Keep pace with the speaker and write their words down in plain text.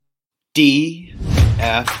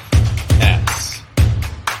DFS.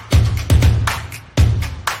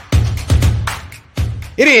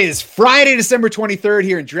 It is Friday, December 23rd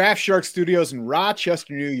here in Draft Shark Studios in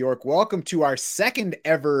Rochester, New York. Welcome to our second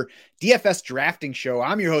ever DFS drafting show.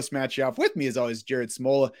 I'm your host, Matt Schauf. With me, as always, Jared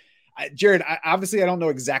Smola. Jared, obviously, I don't know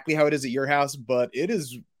exactly how it is at your house, but it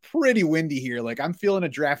is pretty windy here. Like, I'm feeling a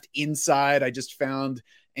draft inside. I just found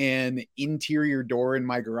an interior door in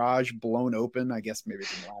my garage blown open. I guess maybe it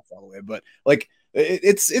didn't last all the way, but like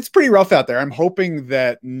it's pretty rough out there. I'm hoping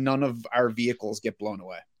that none of our vehicles get blown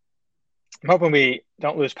away. I'm hoping we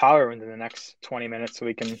don't lose power within the next 20 minutes so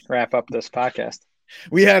we can wrap up this podcast.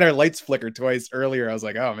 We had our lights flicker twice earlier. I was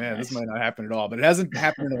like, oh man, Nice. This might not happen at all, but it hasn't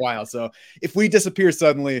happened in a while. So if we disappear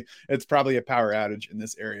suddenly, it's probably a power outage in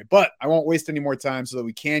this area, but I won't waste any more time so that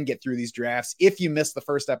we can get through these drafts. If you missed the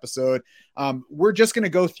first episode, we're just going to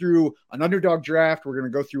go through an underdog draft. We're going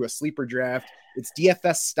to go through a sleeper draft. It's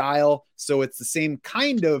DFS style. So it's the same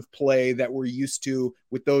kind of play that we're used to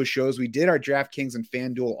with those shows. We did our DraftKings and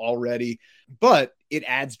FanDuel already, but it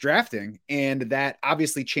adds drafting, and that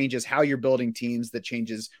obviously changes how you're building teams. That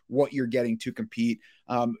changes what you're getting to compete.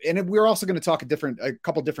 And we're also going to talk a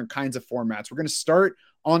couple different kinds of formats. We're going to start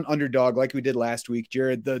on underdog like we did last week,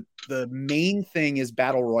 Jared. The main thing is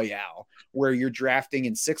battle royale, where you're drafting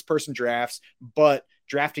in 6-person drafts, but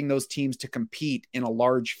drafting those teams to compete in a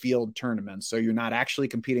large field tournament. So you're not actually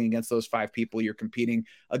competing against those 5 people. You're competing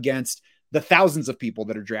against the thousands of people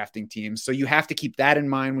that are drafting teams. So you have to keep that in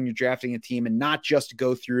mind when you're drafting a team, and not just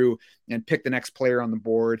go through and pick the next player on the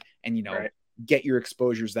board and, right, get your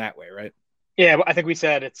exposures that way. Right. Yeah. I think we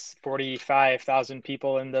said it's 45,000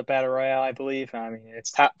 people in the battle royale, I believe. I mean,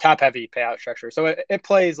 it's top heavy payout structure. So it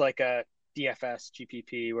plays like a DFS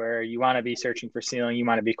GPP, where you want to be searching for ceiling. You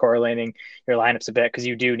want to be correlating your lineups a bit, because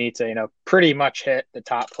you do need to, pretty much hit the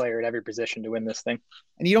top player at every position to win this thing.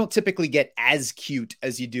 And you don't typically get as cute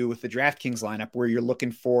as you do with the DraftKings lineup, where you're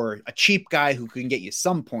looking for a cheap guy who can get you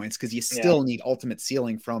some points, because you still need ultimate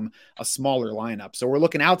ceiling from a smaller lineup. So we're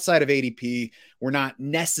looking outside of ADP. We're not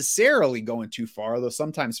necessarily going too far, though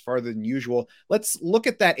sometimes farther than usual. Let's look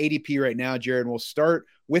at that ADP right now, Jared. We'll start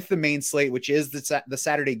with the main slate, which is the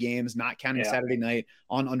Saturday games, not counting Saturday night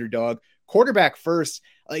on underdog. Quarterback first.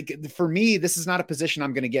 Like, for me, this is not a position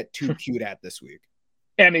I'm going to get too cute at this week.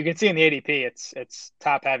 Yeah, I mean, you can see in the ADP, it's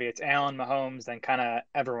top heavy. It's Allen, Mahomes, then kind of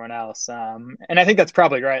everyone else. And I think that's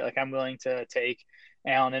probably right. Like, I'm willing to take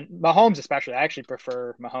Allen and Mahomes, especially. I actually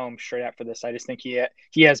prefer Mahomes straight up for this. I just think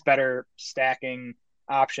he has better stacking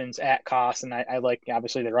options at cost, and I like,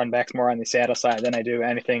 obviously, the run backs more on the Seattle side than I do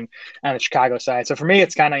anything on the Chicago side. So for me,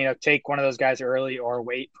 it's kind of, take one of those guys early, or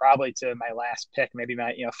wait probably to my last pick, maybe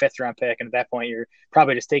my 5th round pick, and at that point you're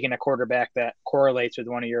probably just taking a quarterback that correlates with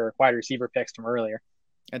one of your wide receiver picks from earlier.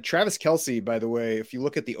 And Travis Kelce, by the way, if you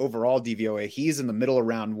look at the overall DVOA, he's in the middle of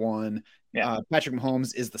round 1. Yeah. Patrick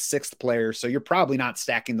Mahomes is the 6th player. So you're probably not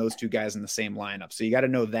stacking those two guys in the same lineup. So you got to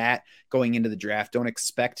know that going into the draft. Don't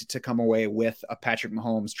expect to come away with a Patrick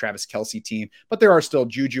Mahomes, Travis Kelce team, but there are still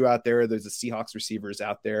Juju out there. There's the Seahawks receivers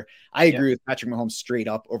out there. I agree with Patrick Mahomes straight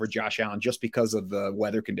up over Josh Allen, just because of the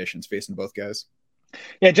weather conditions facing both guys.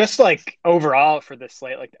 Yeah, just like overall for this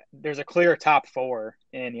slate, like, there's a clear top 4,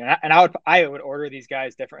 and I would order these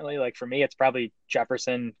guys differently. Like, for me, it's probably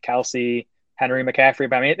Jefferson, Kelce, Henry, McCaffrey.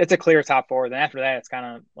 But I mean, it's a clear top 4. Then after that, it's kind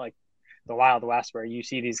of like the Wild West, where you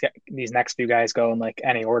see these next few guys go in like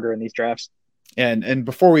any order in these drafts. And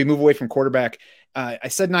before we move away from quarterback, I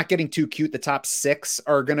said not getting too cute. The top 6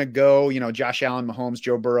 are going to go, Josh Allen, Mahomes,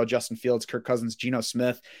 Joe Burrow, Justin Fields, Kirk Cousins, Geno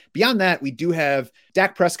Smith. Beyond that, we do have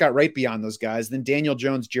Dak Prescott right beyond those guys. Then Daniel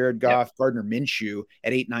Jones, Jared Goff, Gardner Minshew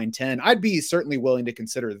at 8, 9, 10. I'd be certainly willing to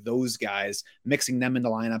consider those guys, mixing them into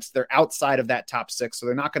lineups. They're outside of that top 6, so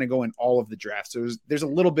they're not going to go in all of the drafts. So there's a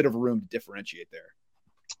little bit of room to differentiate there.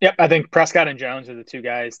 Yep, I think Prescott and Jones are the two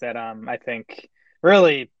guys that I think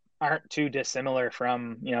really aren't too dissimilar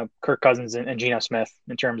from, Kirk Cousins and Geno Smith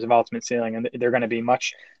in terms of ultimate ceiling, and they're going to be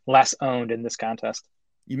much less owned in this contest.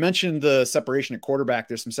 You mentioned the separation at quarterback.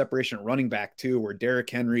 There's some separation at running back too, where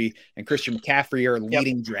Derrick Henry and Christian McCaffrey are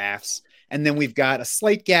leading drafts. And then we've got a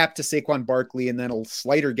slight gap to Saquon Barkley, and then a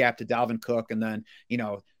slighter gap to Dalvin Cook, and then,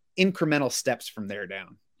 incremental steps from there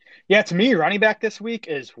down. Yeah, to me, running back this week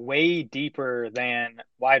is way deeper than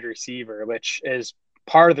wide receiver, which is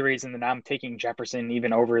part of the reason that I'm taking Jefferson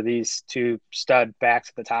even over these two stud backs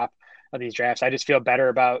at the top of these drafts. I just feel better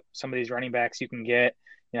about some of these running backs you can get,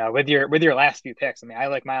 with your last few picks. I mean, I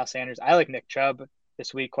like Miles Sanders. I like Nick Chubb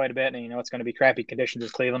this week quite a bit. And, it's going to be crappy conditions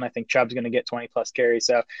with Cleveland. I think Chubb's going to get 20 plus carries.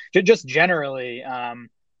 So just generally,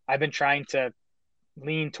 I've been trying to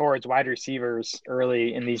lean towards wide receivers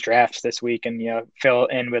early in these drafts this week and, fill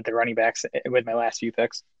in with the running backs with my last few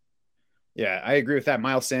picks. Yeah, I agree with that.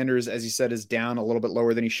 Miles Sanders, as you said, is down a little bit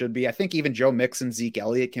lower than he should be. I think even Joe Mixon, Zeke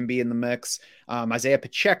Elliott can be in the mix. Isaiah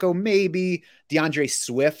Pacheco, maybe. DeAndre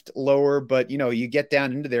Swift, lower. But, you get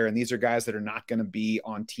down into there, and these are guys that are not going to be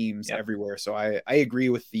on teams everywhere. So I agree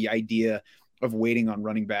with the idea of waiting on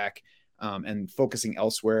running back and focusing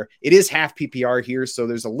elsewhere. It is half PPR here, so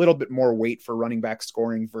there's a little bit more weight for running back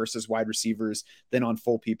scoring versus wide receivers than on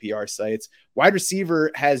full PPR sites. Wide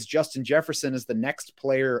receiver has Justin Jefferson as the next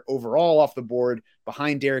player overall off the board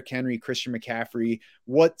behind Derrick Henry, Christian McCaffrey.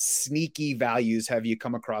 What sneaky values have you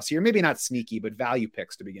come across here? Maybe not sneaky, but value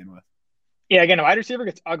picks to begin with. Yeah, again, a wide receiver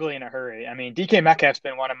gets ugly in a hurry. I mean, DK Metcalf's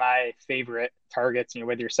been one of my favorite targets,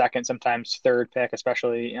 with your second, sometimes third pick,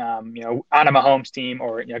 especially, on a Mahomes team,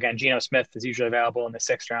 or, again, Geno Smith is usually available in the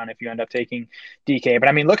 6th round if you end up taking DK. But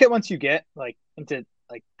I mean, look at once you get into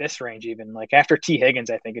this range, even after T Higgins,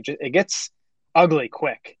 I think it gets ugly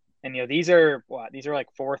quick. And, these are 4th,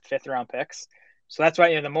 5th round picks. So that's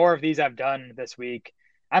why, the more of these I've done this week,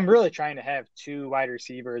 I'm really trying to have 2 wide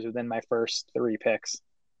receivers within my first 3 picks.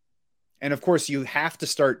 And of course, you have to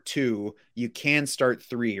start 2. You can start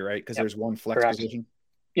 3, right? Because there's one flex position.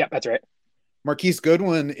 Yeah, that's right. Marquise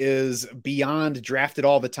Goodwin is beyond drafted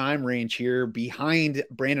all the time range here, behind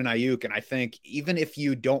Brandon Ayuk. And I think even if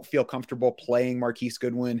you don't feel comfortable playing Marquise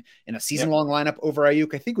Goodwin in a season-long lineup over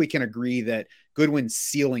Ayuk, I think we can agree that Goodwin's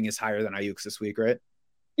ceiling is higher than Ayuk's this week, right?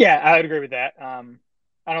 Yeah, I would agree with that.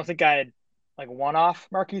 I don't think I'd one-off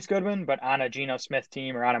Marquise Goodwin, but on a Geno Smith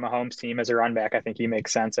team or on a Mahomes team as a run back, I think he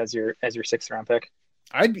makes sense as your 6th round pick.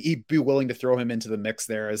 I'd be willing to throw him into the mix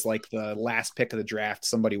there as the last pick of the draft,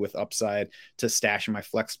 somebody with upside to stash in my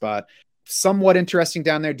flex spot. Somewhat interesting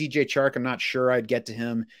down there, DJ Chark. I'm not sure I'd get to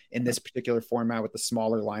him in this particular format with the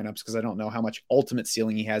smaller lineups because I don't know how much ultimate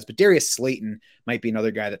ceiling he has. But Darius Slayton might be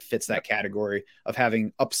another guy that fits that category of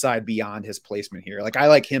having upside beyond his placement here. I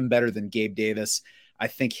like him better than Gabe Davis. I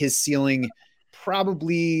think his ceiling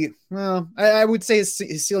probably, I would say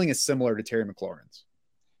his ceiling is similar to Terry McLaurin's.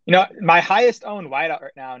 My highest owned wideout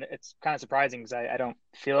right now, and it's kind of surprising because I don't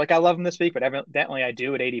feel like I love him this week, but evidently I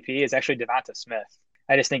do at ADP, is actually Devonta Smith.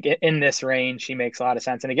 I just think in this range, he makes a lot of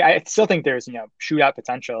sense. And again, I still think there's, shootout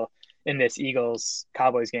potential in this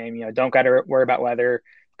Eagles-Cowboys game. Don't got to worry about whether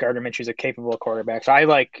Gardner Minshew's a capable quarterback. So I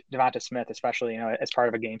like Devonta Smith, especially, as part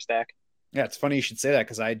of a game stack. Yeah, it's funny you should say that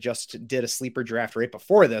because I just did a sleeper draft right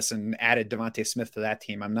before this and added Devonta Smith to that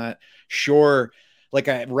team. I'm not sure,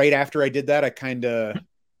 right after I did that, I kind of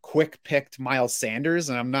quick picked Miles Sanders,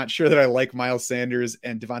 and I'm not sure that I like Miles Sanders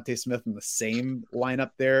and Devonta Smith in the same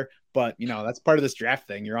lineup there. But, that's part of this draft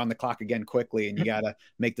thing. You're on the clock again quickly, and you got to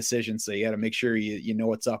make decisions. So you got to make sure you know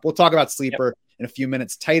what's up. We'll talk about sleeper in a few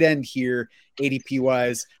minutes. Tight end here, ADP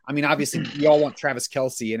wise. I mean, obviously, we all want Travis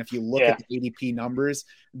Kelce. And if you look at the ADP numbers,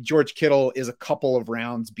 George Kittle is a couple of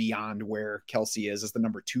rounds beyond where Kelce is as the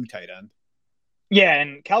number 2 tight end. Yeah,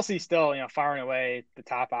 and Kelce's still, far and away the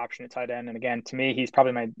top option at tight end. And again, to me, he's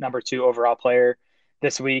probably my number 2 overall player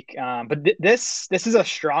this week. But this is a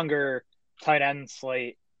stronger tight end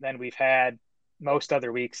slate than we've had most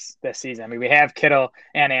other weeks this season. I mean, we have Kittle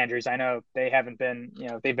and Andrews. I know they haven't been,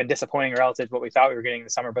 they've been disappointing relative to what we thought we were getting in the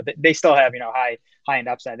summer, but they still have, high end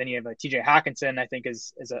upside. Then you have TJ Hawkinson, I think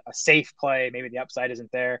is a safe play. Maybe the upside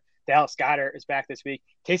isn't there. Dallas Goedert is back this week.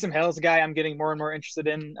 Taysom Hill is a guy I'm getting more and more interested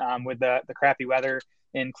in with the crappy weather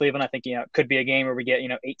in Cleveland. I think, it could be a game where we get,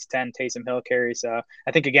 8 to 10 Taysom Hill carries. So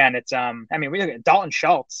I think, again, it's, we look at Dalton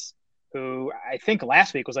Schultz, who I think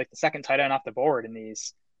last week was the second tight end off the board in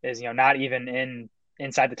these, is, not even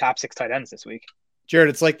inside the top 6 tight ends this week. Jared,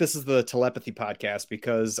 it's like this is the telepathy podcast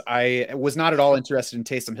because I was not at all interested in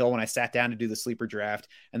Taysom Hill when I sat down to do the sleeper draft.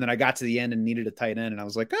 And then I got to the end and needed a tight end. And I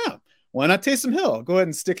was like, why not Taysom Hill? Go ahead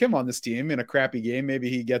and stick him on this team in a crappy game. Maybe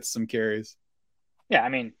he gets some carries. Yeah,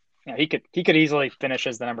 he could easily finish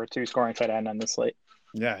as the number 2 scoring tight end on this slate.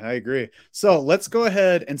 Yeah, I agree. So let's go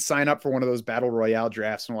ahead and sign up for one of those battle royale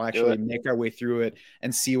drafts, and we'll actually make our way through it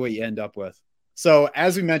and see what you end up with. So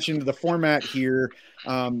as we mentioned, the format here,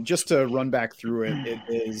 just to run back through it, it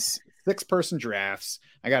is 6-person drafts.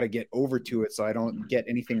 I got to get over to it so I don't get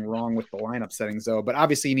anything wrong with the lineup settings, though. But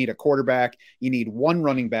obviously, you need a quarterback, you need 1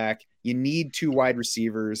 running back, you need 2 wide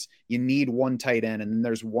receivers, you need 1 tight end, and then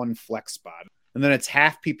there's 1 flex spot. And then it's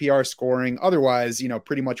half PPR scoring. Otherwise,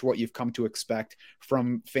 pretty much what you've come to expect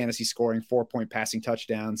from fantasy scoring, 4-point passing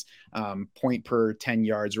touchdowns, point per 10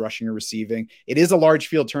 yards, rushing or receiving. It is a large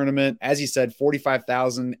field tournament. As you said,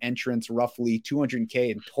 45,000 entrants, roughly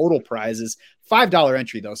 $200K in total prizes, $5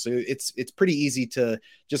 entry though. So it's pretty easy to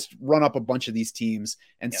just run up a bunch of these teams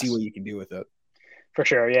and see what you can do with it. For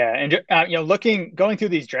sure, yeah, and going through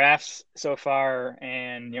these drafts so far,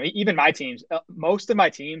 and even my teams, most of my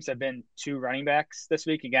teams have been two running backs this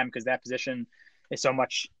week again because that position is so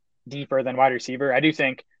much deeper than wide receiver. I do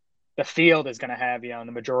think the field is going to have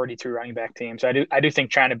the majority two running back team. So I do think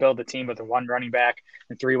trying to build a team with a one running back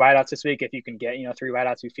and three wideouts this week, if you can get three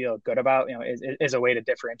wideouts you feel good about, is a way to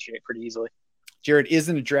differentiate pretty easily. Jared is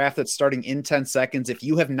in a draft that's starting in 10 seconds. If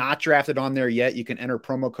you have not drafted on there yet, you can enter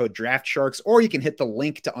promo code DraftSharks, or you can hit the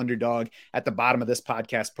link to Underdog at the bottom of this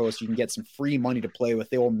podcast post. You can get some free money to play with.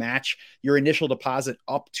 They will match your initial deposit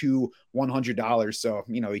up to $100. So,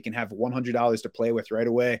 you can have $100 to play with right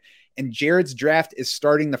away. And Jared's draft is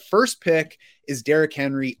starting. The first pick is Derrick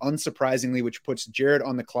Henry, unsurprisingly, which puts Jared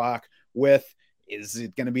on the clock with, is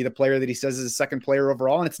it going to be the player that he says is his second player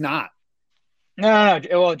overall? And it's not. No.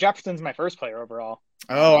 Well, Jefferson's my first player overall.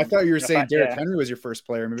 Oh, I thought you were saying Derrick Henry was your first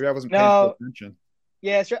player. Maybe I wasn't paying attention.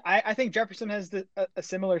 Yeah, sure. I think Jefferson has a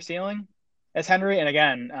similar ceiling as Henry. And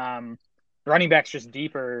again, running back's just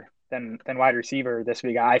deeper than wide receiver this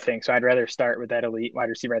week, I think. So I'd rather start with that elite wide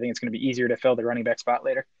receiver. I think it's going to be easier to fill the running back spot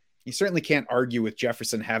later. You certainly can't argue with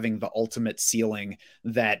Jefferson having the ultimate ceiling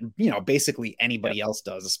that, basically anybody else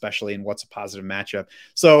does, especially in what's a positive matchup.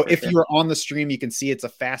 So if you're on the stream, you can see it's a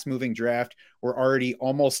fast moving draft. We're already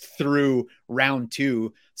almost through round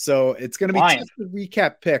 2. So it's going to be tough to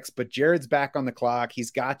recap picks, but Jared's back on the clock.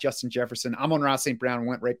 He's got Justin Jefferson. Amon-Ra St. Brown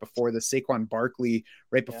went right before this. Saquon Barkley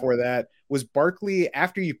right before that. Was Barkley,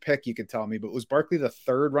 after you pick, you could tell me, but was Barkley the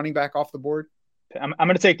third running back off the board? I'm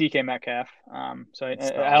going to take DK Metcalf. So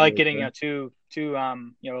I like getting two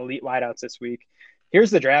elite wideouts this week.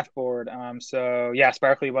 Here's the draft board. So yes,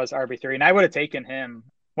 Barkley was RB3, and I would have taken him.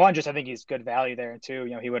 One, just I think he's good value there, and two,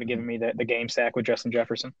 he would have given me the game stack with Justin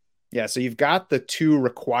Jefferson. Yeah, so you've got the 2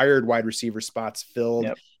 required wide receiver spots filled.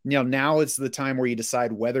 Yep. Now it's the time where you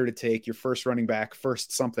decide whether to take your first running back,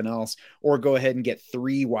 first something else, or go ahead and get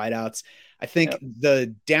 3 wideouts. I think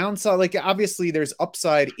the downside, obviously there's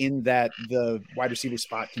upside in that the wide receiver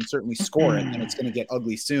spot can certainly score it, and it's going to get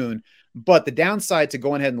ugly soon. But the downside to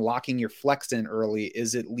going ahead and locking your flex in early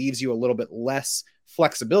is it leaves you a little bit less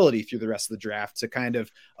flexibility through the rest of the draft to kind of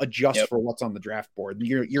adjust for what's on the draft board.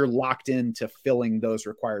 You're locked into filling those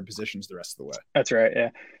required positions the rest of the way. That's right. Yeah.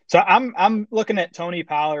 So I'm looking at Tony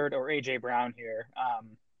Pollard or AJ Brown here.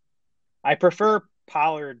 I prefer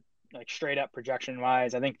Pollard, straight up projection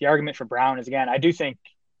wise. I think the argument for Brown is, again, I do think,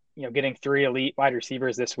 getting 3 elite wide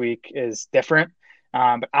receivers this week is different.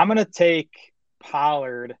 But I'm going to take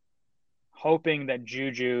Pollard, hoping that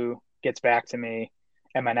Juju gets back to me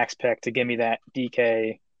at my next pick to give me that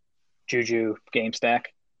DK Juju game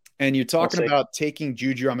stack. And you're talking about taking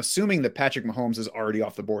Juju. I'm assuming that Patrick Mahomes is already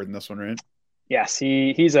off the board in this one, right? Yes,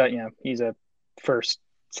 he's a first,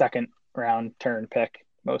 second round turn pick.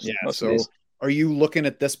 Most of these. Are you looking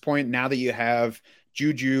at this point, now that you have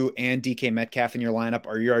Juju and DK Metcalf in your lineup,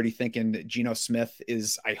 are you already thinking that Geno Smith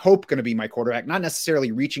is, I hope, going to be my quarterback? Not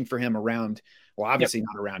necessarily reaching for him around, well, obviously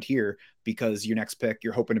not around here, because your next pick,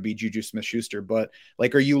 you're hoping to be Juju Smith-Schuster. But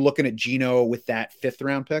are you looking at Geno with that 5th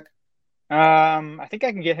round pick? I think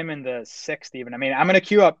I can get him in the 6th even. I mean, I'm going to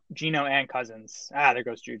queue up Geno and Cousins. There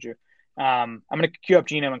goes Juju. I'm going to queue up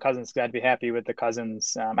Geno and Cousins because I'd be happy with the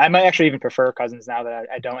Cousins. I might actually even prefer Cousins now that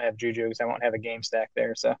I don't have Juju because I won't have a game stack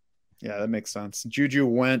there. So yeah, that makes sense. Juju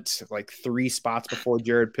went 3 spots before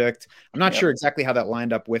Jared picked. I'm not sure exactly how that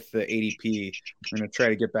lined up with the ADP. I'm going to try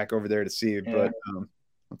to get back over there to see, but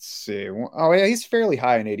let's see. Oh yeah, he's fairly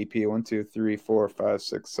high in ADP. 1, 2, 3, 4, 5,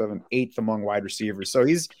 6, 7, 8th among wide receivers. So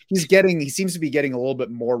he seems to be getting a little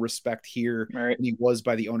bit more respect here than he was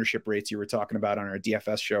by the ownership rates you were talking about on our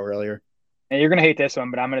DFS show earlier. And you're gonna hate this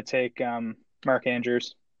one, but I'm gonna take Mark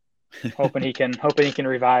Andrews, hoping he can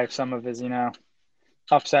revive some of his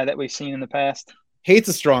upside that we've seen in the past. Hate's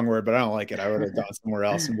a strong word, but I don't like it. I would have gone somewhere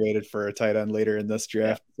else and waited for a tight end later in this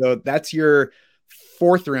draft. So that's your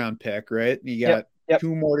 4th round pick, right? You got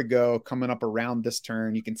 2 more to go coming up around this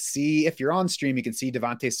turn. You can see, if you're on stream, you can see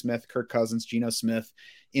Devontae Smith, Kirk Cousins, Geno Smith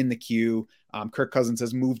in the queue. Kirk Cousins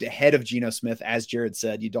has moved ahead of Geno Smith. As Jared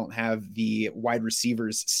said, you don't have the wide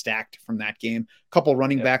receivers stacked from that game. A couple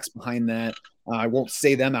running backs behind that. I won't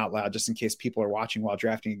say them out loud just in case people are watching while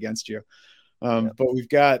drafting against you. But we've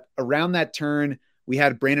got around that turn, we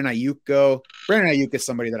had Brandon Ayuk go. Brandon Ayuk is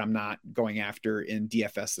somebody that I'm not going after in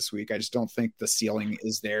DFS this week. I just don't think the ceiling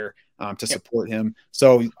is there to support him.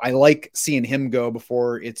 So I like seeing him go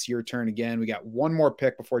before it's your turn again. We got 1 more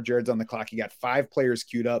pick before Jared's on the clock. You got 5 players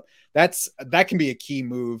queued up. That can be a key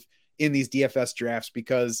move in these DFS drafts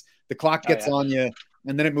because the clock gets on you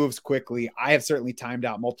and then it moves quickly. I have certainly timed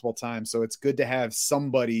out multiple times. So it's good to have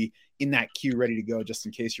somebody in that queue ready to go just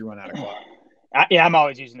in case you run out of clock. Yeah, I'm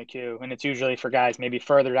always using the queue, and it's usually for guys maybe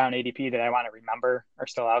further down ADP that I want to remember are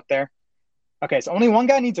still out there. Okay, so only one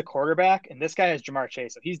guy needs a quarterback, and this guy is Jamar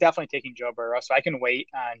Chase. So he's definitely taking Joe Burrow. So I can wait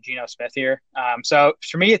on Geno Smith here. So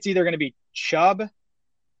for me, it's either going to be Chubb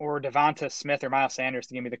or Devonta Smith or Miles Sanders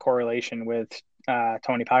to give me the correlation with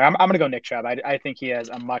Tony Pollard. I'm going to go Nick Chubb. I think he has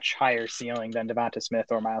a much higher ceiling than Devonta Smith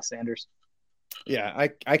or Miles Sanders. Yeah,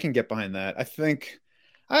 I can get behind that. I think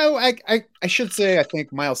I should say I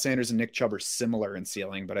think Miles Sanders and Nick Chubb are similar in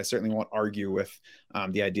ceiling, but I certainly won't argue with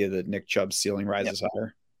the idea that Nick Chubb's ceiling rises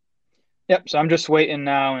higher. Yep. So I'm just waiting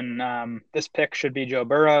now, and this pick should be Joe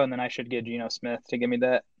Burrow, and then I should get Geno Smith to give me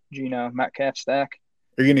that Geno Metcalf stack.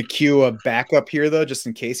 Are you going to queue a backup here though, just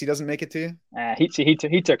in case he doesn't make it to you?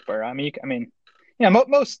 He took Burrow. I mean,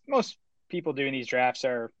 most people doing these drafts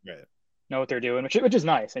are Right. know what they're doing, which is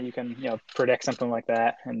nice, and you can predict something like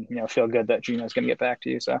that, and feel good that Geno's going to get back to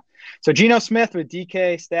you. So Geno Smith with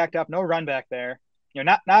DK stacked up, no run back there.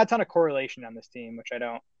 Not a ton of correlation on this team, which I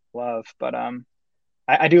don't love, but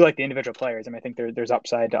I do like the individual players. I mean, I think there's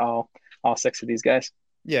upside to all six of these guys.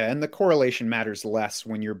 Yeah, and the correlation matters less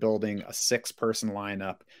when you're building a 6-person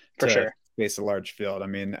lineup For sure. face a large field. I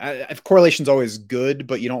mean, correlation's always good,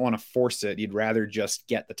 but you don't want to force it. You'd rather just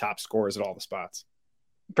get the top scores at all the spots.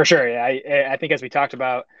 For sure. Yeah. I think as we talked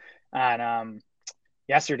about on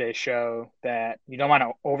yesterday's show, that you don't want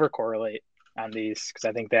to over correlate on these, because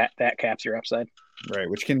I think that caps your upside. Right,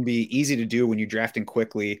 which can be easy to do when you're drafting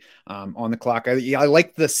quickly on the clock. I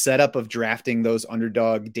like the setup of drafting those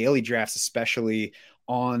underdog daily drafts, especially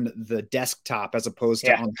on the desktop as opposed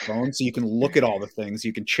to on the phone. So you can look at all the things.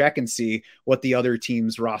 You can check and see what the other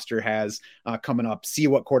team's roster has coming up, see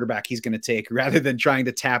what quarterback he's going to take, rather than trying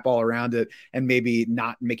to tap all around it and maybe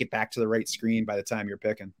not make it back to the right screen by the time you're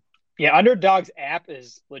picking. Yeah, Underdog's app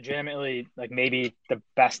is legitimately like maybe the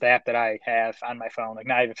best app that I have on my phone. Like,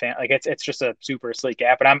 not even fan. Like, it's just a super sleek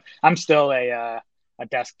app. But I'm still a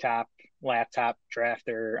desktop laptop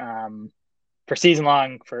drafter for season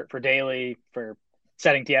long, for daily, for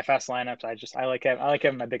setting DFS lineups. I like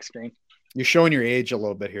having my big screen. You're showing your age a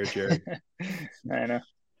little bit here, Jared. I know.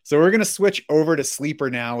 So we're going to switch over to Sleeper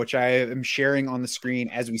now, which I am sharing on the screen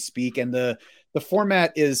as we speak. And the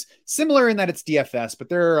format is similar in that it's DFS, but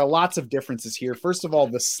there are lots of differences here. First of all,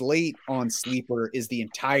 the slate on Sleeper is the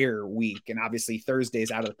entire week. And obviously Thursday's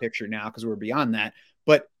out of the picture now because we're beyond that.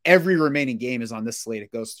 But every remaining game is on this slate.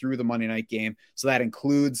 It goes through the Monday night game. So that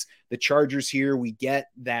includes the Chargers here. We get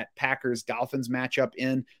that Packers-Dolphins matchup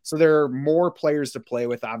in. So there are more players to play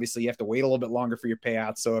with. Obviously, you have to wait a little bit longer for your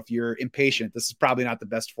payouts. So if you're impatient, this is probably not the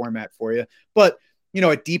best format for you. But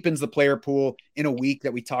it deepens the player pool in a week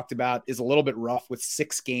that we talked about is a little bit rough with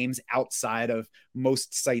 6 games outside of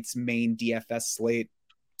most sites' main DFS slate.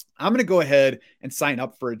 I'm going to go ahead and sign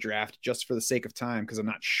up for a draft just for the sake of time, because I'm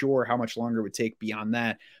not sure how much longer it would take beyond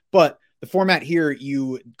that. But the format here,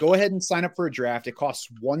 you go ahead and sign up for a draft. It costs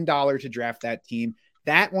 $1 to draft that team.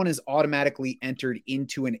 That one is automatically entered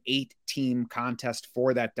into an 8-team contest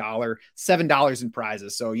for that $1, $7 in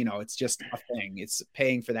prizes. So, it's just a thing. It's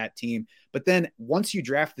paying for that team. But then once you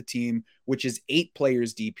draft the team, which is 8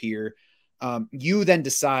 players deep here, you then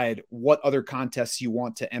decide what other contests you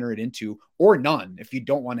want to enter it into, or none. If you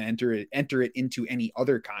don't want to enter it into any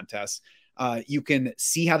other contests, you can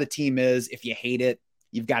see how the team is. If you hate it,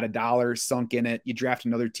 you've got $1 sunk in it. You draft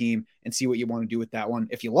another team and see what you want to do with that one.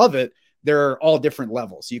 If you love it, there are all different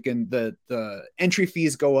levels. You can, the entry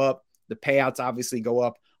fees go up, the payouts obviously go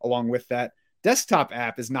up along with that. Desktop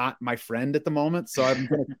app is not my friend at the moment, so I'm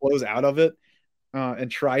going to close out of it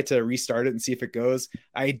and try to restart it and see if it goes.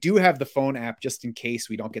 I do have the phone app just in case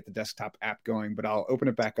we don't get the desktop app going, but I'll open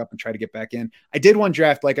it back up and try to get back in. I did one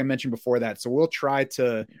draft, like I mentioned before that, so we'll try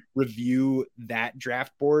to review that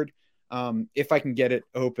draft board if I can get it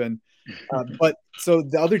open. But so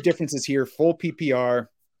the other differences here, full PPR,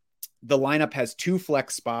 the lineup has 2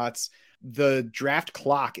 flex spots. The draft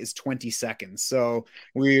clock is 20 seconds. So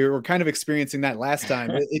we were kind of experiencing that last time.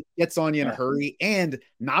 It gets on you in a hurry, and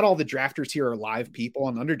not all the drafters here are live people.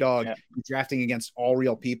 On Underdog, you're drafting against all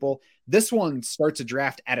real people. This one starts a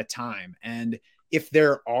draft at a time. And if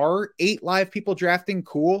there are 8 live people drafting,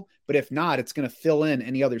 cool. But if not, it's going to fill in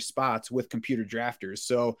any other spots with computer drafters.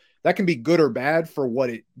 So that can be good or bad for what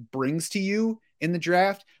it brings to you in the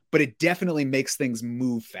draft, but it definitely makes things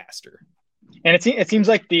move faster. And it seems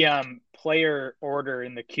like the player order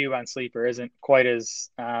in the queue on Sleeper isn't quite as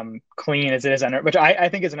clean as it is on, which I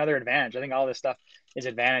think is another advantage. I think all this stuff is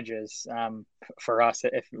advantages for us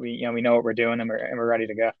if we know what we're doing and we're ready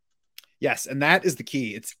to go. Yes, and that is the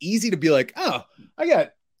key. It's easy to be like, oh, I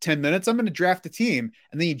got 10 minutes, I'm going to draft a team.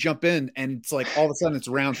 And then you jump in and it's like all of a sudden it's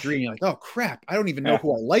round 3 and you're like, oh crap, I don't even know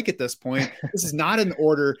who I like at this point. This is not in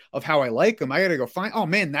order of how I like them. I got to go find, oh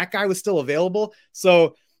man, that guy was still available.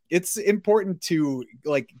 So it's important to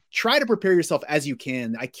like try to prepare yourself as you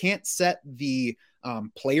can. I can't set the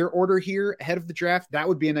player order here ahead of the draft. That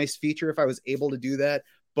would be a nice feature if I was able to do that.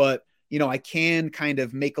 But I can kind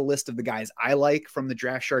of make a list of the guys I like from the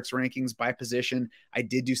Draft Sharks rankings by position. I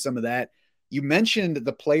did do some of that. You mentioned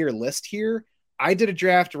the player list here. I did a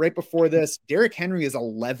draft right before this. Derrick Henry is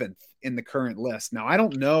 11th in the current list. Now, I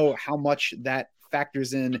don't know how much that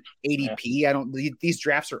factors in ADP. These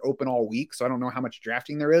drafts are open all week, so I don't know how much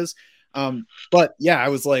drafting there is. But yeah, I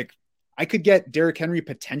was like, I could get Derrick Henry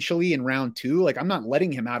potentially in round 2. Like, I'm not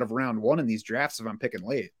letting him out of round 1 in these drafts if I'm picking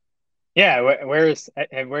late. Yeah, where's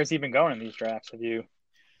he been going in these drafts? Have you?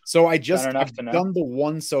 So I've done the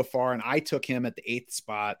one so far, and I took him at the 8th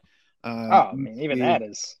spot. I mean, even that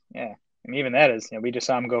is, we just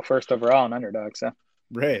saw him go first overall in Underdog. So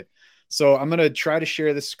right. So I'm gonna try to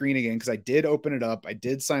share the screen again because I did open it up. I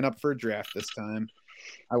did sign up for a draft this time.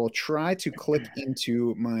 I will try to click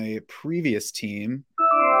into my previous team.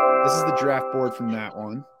 This is the draft board from that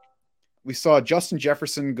one. We saw Justin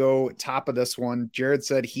Jefferson go top of this one. Jared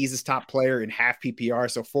said he's his top player in half PPR,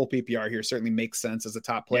 so full PPR here certainly makes sense as a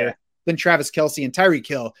top player. Yeah. Then Travis Kelce and Tyreek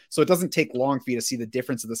Hill. So it doesn't take long for you to see the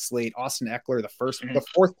difference of the slate. Austin Eckler, the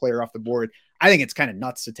fourth player off the board. I think it's kind of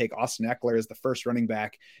nuts to take Austin Eckler as the first running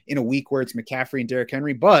back in a week where it's McCaffrey and Derrick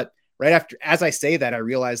Henry. But right after, as I say that, I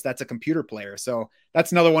realize that's a computer player. So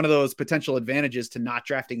that's another one of those potential advantages to not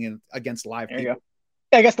drafting against live people. You go.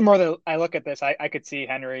 Yeah, I guess the more that I look at this, I could see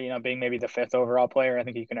Henry, being maybe the 5th overall player. I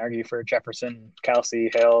think you can argue for Jefferson,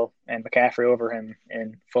 Kelce, Hill, and McCaffrey over him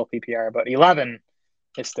in full PPR. But 11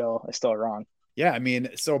 is still wrong. Yeah, I mean,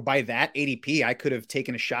 so by that ADP, I could have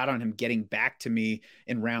taken a shot on him getting back to me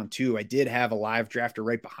in round 2. I did have a live drafter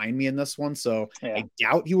right behind me in this one, so yeah. I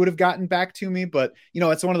doubt he would have gotten back to me. But,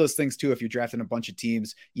 it's one of those things, too. If you're drafting a bunch of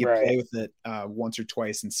teams, you play with it once or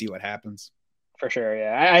twice and see what happens. For sure, yeah.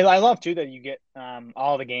 I love, too, that you get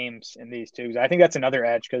all the games in these, too. I think that's another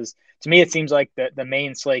edge because, to me, it seems like the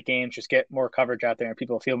main slate games just get more coverage out there and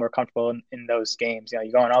people feel more comfortable in those games.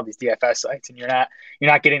 You go on all these DFS sites and you're not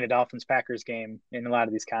getting the Dolphins-Packers game in a lot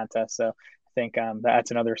of these contests. So I think that's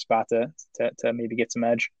another spot to maybe get some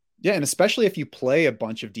edge. Yeah, and especially if you play a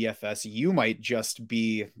bunch of DFS, you might just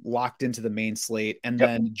be locked into the main slate and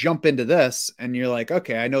then jump into this and you're like,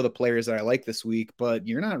 okay, I know the players that I like this week, but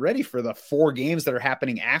you're not ready for the 4 games that are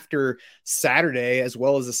happening after Saturday as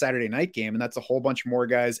well as the Saturday night game. And that's a whole bunch more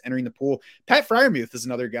guys entering the pool. Pat Freiermuth is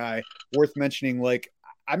another guy worth mentioning. Like,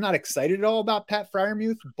 I'm not excited at all about Pat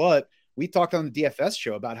Freiermuth, but we talked on the DFS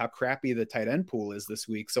show about how crappy the tight end pool is this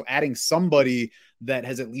week. So adding somebody that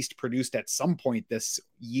has at least produced at some point this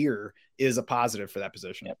year is a positive for that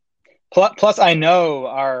position. Yep. Plus, I know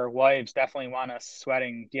our wives definitely want us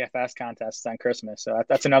sweating DFS contests on Christmas. So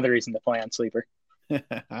that's another reason to play on Sleeper.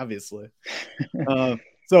 Obviously.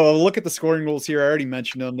 So look at the scoring rules here. I already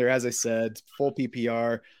mentioned them. They're, as I said, full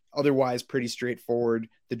PPR. Otherwise, pretty straightforward.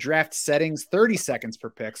 The draft settings, 30 seconds per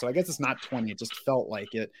pick. So I guess it's not 20. It just felt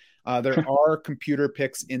like it. There are computer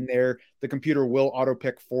picks in there. The computer will auto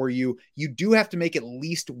pick for you. You do have to make at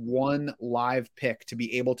least one live pick to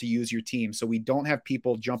be able to use your team. So we don't have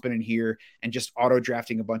people jumping in here and just auto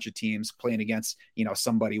drafting a bunch of teams playing against,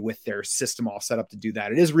 somebody with their system all set up to do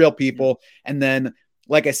that. It is real people. And then,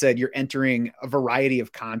 like I said, you're entering a variety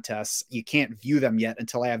of contests. You can't view them yet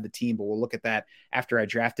until I have the team, but we'll look at that after I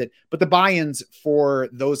draft it. But the buy-ins for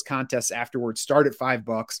those contests afterwards start at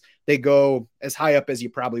 $5. They go as high up as you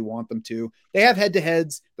probably want them to. They have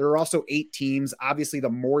head-to-heads. There are also 8 teams. Obviously, the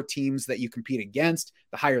more teams that you compete against,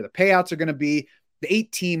 the higher the payouts are going to be. The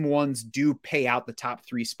 8-team ones do pay out the top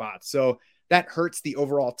 3 spots. So that hurts the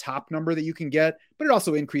overall top number that you can get, but it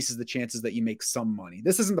also increases the chances that you make some money.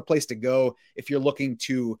 This isn't the place to go if you're looking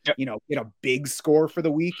to, get a big score for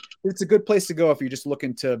the week. It's a good place to go if you're just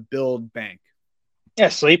looking to build bank. Yeah,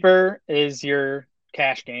 Sleeper is your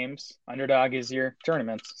cash games. Underdog is your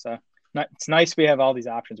tournaments. So it's nice we have all these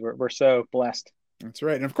options. We're so blessed. That's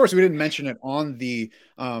right. And of course, we didn't mention it on the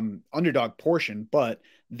Underdog portion, but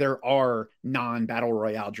there are non-battle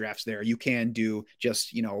royale drafts there. You can do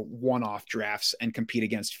just, one-off drafts and compete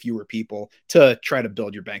against fewer people to try to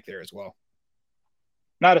build your bank there as well.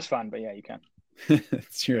 Not as fun, but yeah, you can.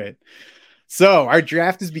 That's right. So our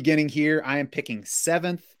draft is beginning here. I am picking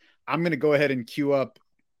 7th. I'm going to go ahead and queue up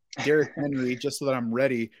Derrick Henry just so that I'm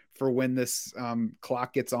ready for when this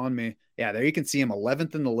clock gets on me. Yeah, there you can see him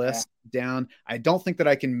 11th in the list down. I don't think that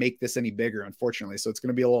I can make this any bigger, unfortunately. So it's going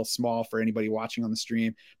to be a little small for anybody watching on the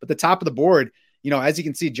stream. But the top of the board, as you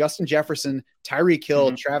can see, Justin Jefferson, Tyreek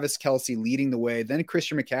Hill, Travis Kelce leading the way, then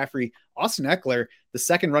Christian McCaffrey, Austin Eckler, the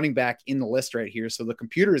second running back in the list right here. So the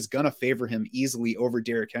computer is going to favor him easily over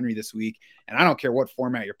Derrick Henry this week. And I don't care what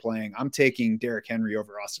format you're playing. I'm taking Derrick Henry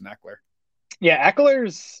over Austin Eckler. Yeah,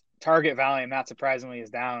 Eckler's target volume, not surprisingly,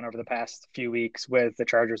 is down over the past few weeks with the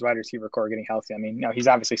Chargers wide receiver core getting healthy. I mean, he's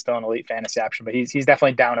obviously still an elite fantasy option, but he's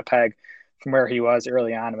definitely down a peg from where he was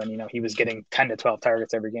early on when, he was getting 10 to 12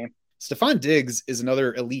 targets every game. Stephon Diggs is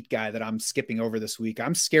another elite guy that I'm skipping over this week.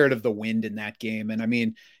 I'm scared of the wind in that game. And I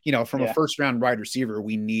mean, from a first round wide receiver,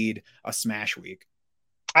 we need a smash week.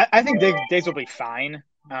 I think Diggs will be fine.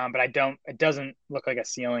 But it doesn't look like a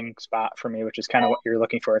ceiling spot for me, which is kind of what you're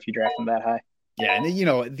looking for if you draft him that high. Yeah.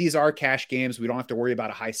 And these are cash games. We don't have to worry about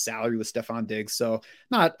a high salary with Stephon Diggs. So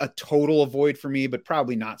not a total avoid for me, but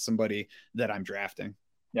probably not somebody that I'm drafting.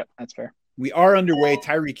 Yep. That's fair. We are underway.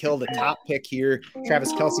 Tyreek Hill, the top pick here.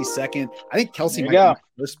 Travis Kelce second. I think Kelce might be the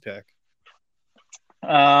first pick.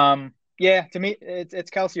 Yeah, to me, it's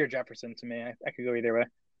Kelce or Jefferson. To me, I could go either way.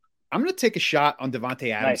 I'm going to take a shot on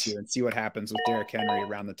Davante Adams here and see what happens with Derrick Henry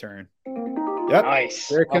around the turn. Yep. Nice.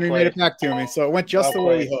 Derrick Henry made it back to me. So it went just the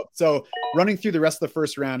way we hoped. So running through the rest of the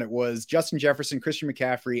first round, it was Justin Jefferson, Christian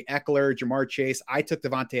McCaffrey, Eckler, Jamar Chase. I took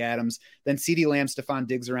Davante Adams, then CeeDee Lamb, Stephon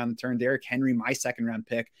Diggs around the turn, Derrick Henry, my second round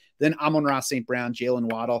pick, then Amon-Ra St. Brown, Jalen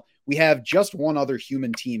Waddle. We have just one other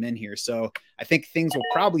human team in here. So I think things will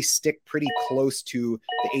probably stick pretty close to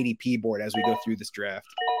the ADP board as we go through this draft.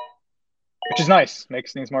 Which is nice.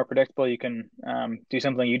 Makes things more predictable. You can do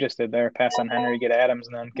something you just did there. Pass on Henry, get Adams,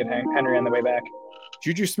 and then get Henry on the way back.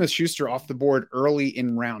 Juju Smith-Schuster off the board early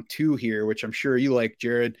in round 2 here, which I'm sure you like,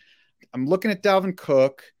 Jared. I'm looking at Dalvin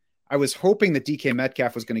Cook. I was hoping that DK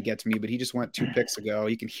Metcalf was going to get to me, but he just went 2 picks ago.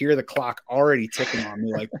 You can hear the clock already ticking on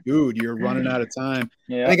me like, dude, you're running out of time.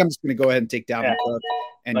 Yeah. I think I'm just going to go ahead and take Dalvin Cook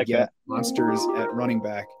and get monsters at running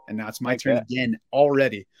back. And now it's my turn again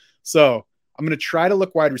already. So I'm going to try to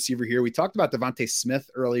look wide receiver here. We talked about Devontae Smith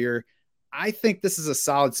earlier. I think this is a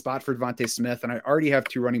solid spot for Devontae Smith, and I already have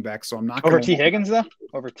 2 running backs, so I'm not over T. Higgins, though?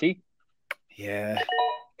 Over T? Yeah.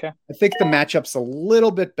 Okay. I think the matchup's a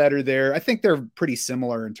little bit better there. I think they're pretty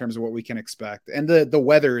similar in terms of what we can expect, and the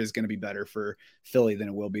weather is going to be better for Philly than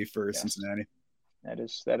it will be for Cincinnati. That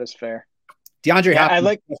is fair. DeAndre Hopkins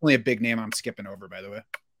is definitely a big name I'm skipping over, by the way.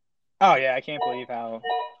 Oh, yeah. I can't believe how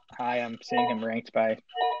high I'm seeing him ranked by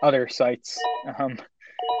other sites.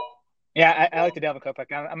 Yeah, I like the Dalvin Cook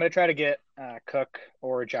pick. I'm going to try to get Cook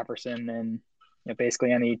or Jefferson in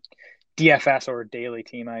basically any DFS or daily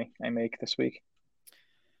team I make this week.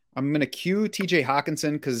 I'm going to cue TJ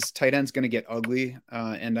Hawkinson because tight end's going to get ugly,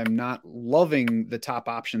 and I'm not loving the top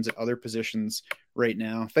options at other positions right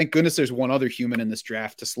now. Thank goodness there's one other human in this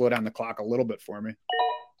draft to slow down the clock a little bit for me.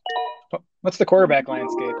 What's the quarterback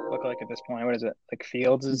landscape look like at this point? What is it? Like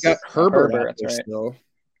Fields is got Herbert out there right. still.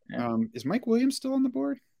 Yeah. Is Mike Williams still on the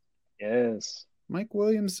board? Yes. Mike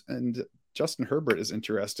Williams and Justin Herbert is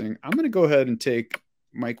interesting. I'm going to go ahead and take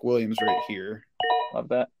Mike Williams right here. Love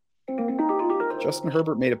that. Justin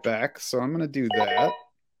Herbert made it back, so I'm going to do that.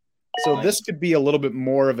 So this could be a little bit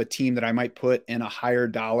more of a team that I might put in a higher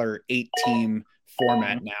dollar 8-team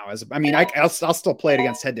format now. I'll still play it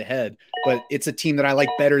against head-to-head, but it's a team that I like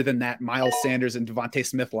better than that Miles Sanders and Devontae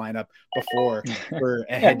Smith lineup before for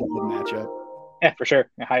a head-to-head matchup. Yeah, for sure.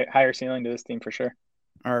 A higher ceiling to this team for sure.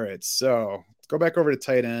 All right, so let's go back over to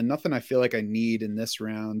tight end. Nothing I feel like I need in this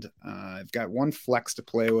round. I've got 1 flex to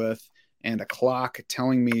play with and a clock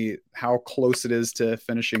telling me how close it is to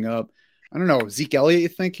finishing up. I don't know. Zeke Elliott, you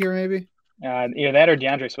think here maybe? Either that or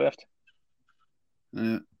DeAndre Swift.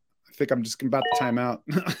 I think I'm just about to time out.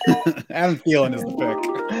 Adam Thielen is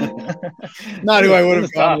the pick. Not who I would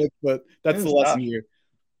have gone with, but that's the lesson here.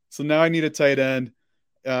 So now I need a tight end.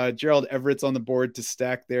 Gerald Everett's on the board to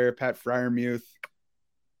stack there. Pat Freiermuth.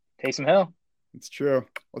 Taysom Hill. It's true.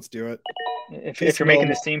 Let's do it. If you're making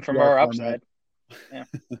this team for more upside. Yeah.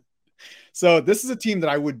 So this is a team that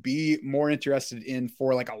I would be more interested in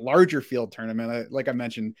for like a larger field tournament. Like I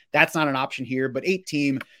mentioned, that's not an option here, but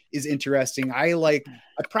 8-team is interesting. I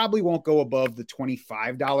probably won't go above the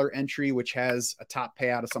 $25 entry, which has a top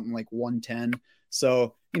payout of something like 110.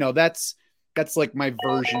 So, that's like my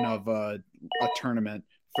version of a tournament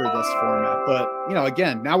for this format. But,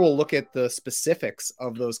 again, now we'll look at the specifics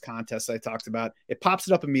of those contests I talked about. It pops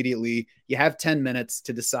it up immediately. You have 10 minutes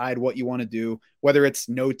to decide what you want to do, whether it's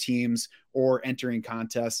no teams or entering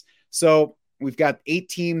contests. So we've got 8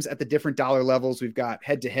 teams at the different dollar levels. We've got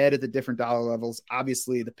head-to-head at the different dollar levels.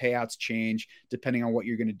 Obviously, the payouts change depending on what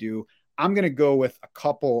you're going to do. I'm going to go with a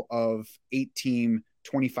couple of 8-team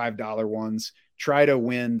 $25 ones try to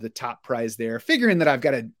win the top prize there, figuring that I've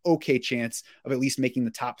got an okay chance of at least making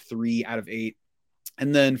the top 3 out of 8.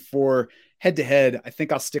 And then for head to head, I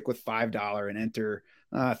think I'll stick with $5 and enter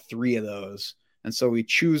 3 of those. And so we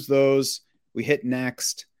choose those, we hit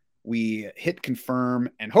next, we hit confirm,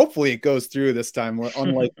 and hopefully it goes through this time,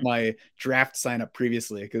 unlike my draft sign up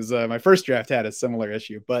previously, because my first draft had a similar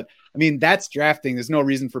issue. But I mean, that's drafting. There's no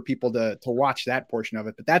reason for people to watch that portion of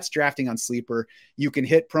it, but that's drafting on Sleeper. You can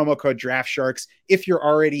hit promo code Draft Sharks if you're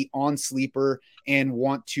already on Sleeper and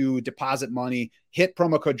want to deposit money. Hit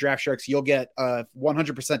promo code Draft Sharks. You'll get a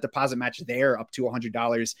 100% deposit match there up to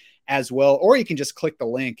 $100 as well. Or you can just click the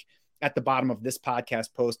link at the bottom of this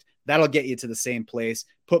podcast post. That'll get you to the same place.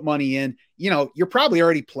 Put money in. You're probably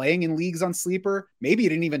already playing in leagues on Sleeper. Maybe you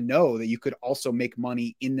didn't even know that you could also make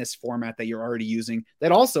money in this format that you're already using.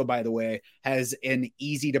 That also, by the way, has an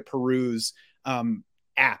easy to peruse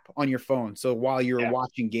app on your phone. So while you're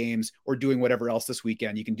watching games or doing whatever else this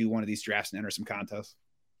weekend, you can do one of these drafts and enter some contests.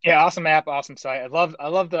 Yeah, awesome app, awesome site. I love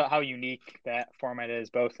how unique that format is,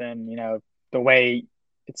 both in the way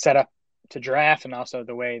it's set up to draft and also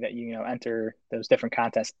the way that you enter those different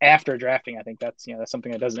contests after drafting. I think that's that's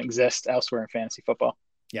something that doesn't exist elsewhere in fantasy football.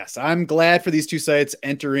 Yes, I'm glad for these 2 sites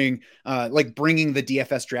entering, bringing the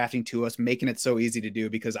DFS drafting to us, making it so easy to do,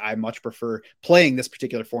 because I much prefer playing this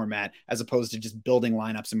particular format as opposed to just building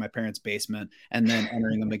lineups in my parents' basement and then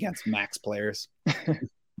entering them against max players.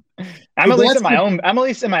 I'm at least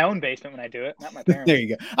in my own basement when I do it, not my parents. There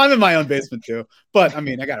you go. I'm in my own basement too, but I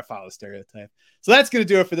mean, I got to follow the stereotype. So that's going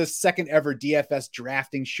to do it for this second ever DFS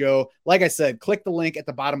drafting show. Like I said, click the link at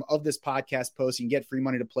the bottom of this podcast post. You can get free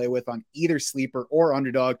money to play with on either Sleeper or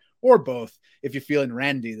Underdog, or both if you're feeling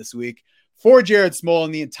randy this week. For Jared Small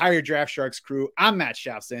and the entire Draft Sharks crew, I'm Matt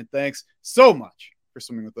Schauf saying thanks so much for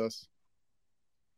swimming with us.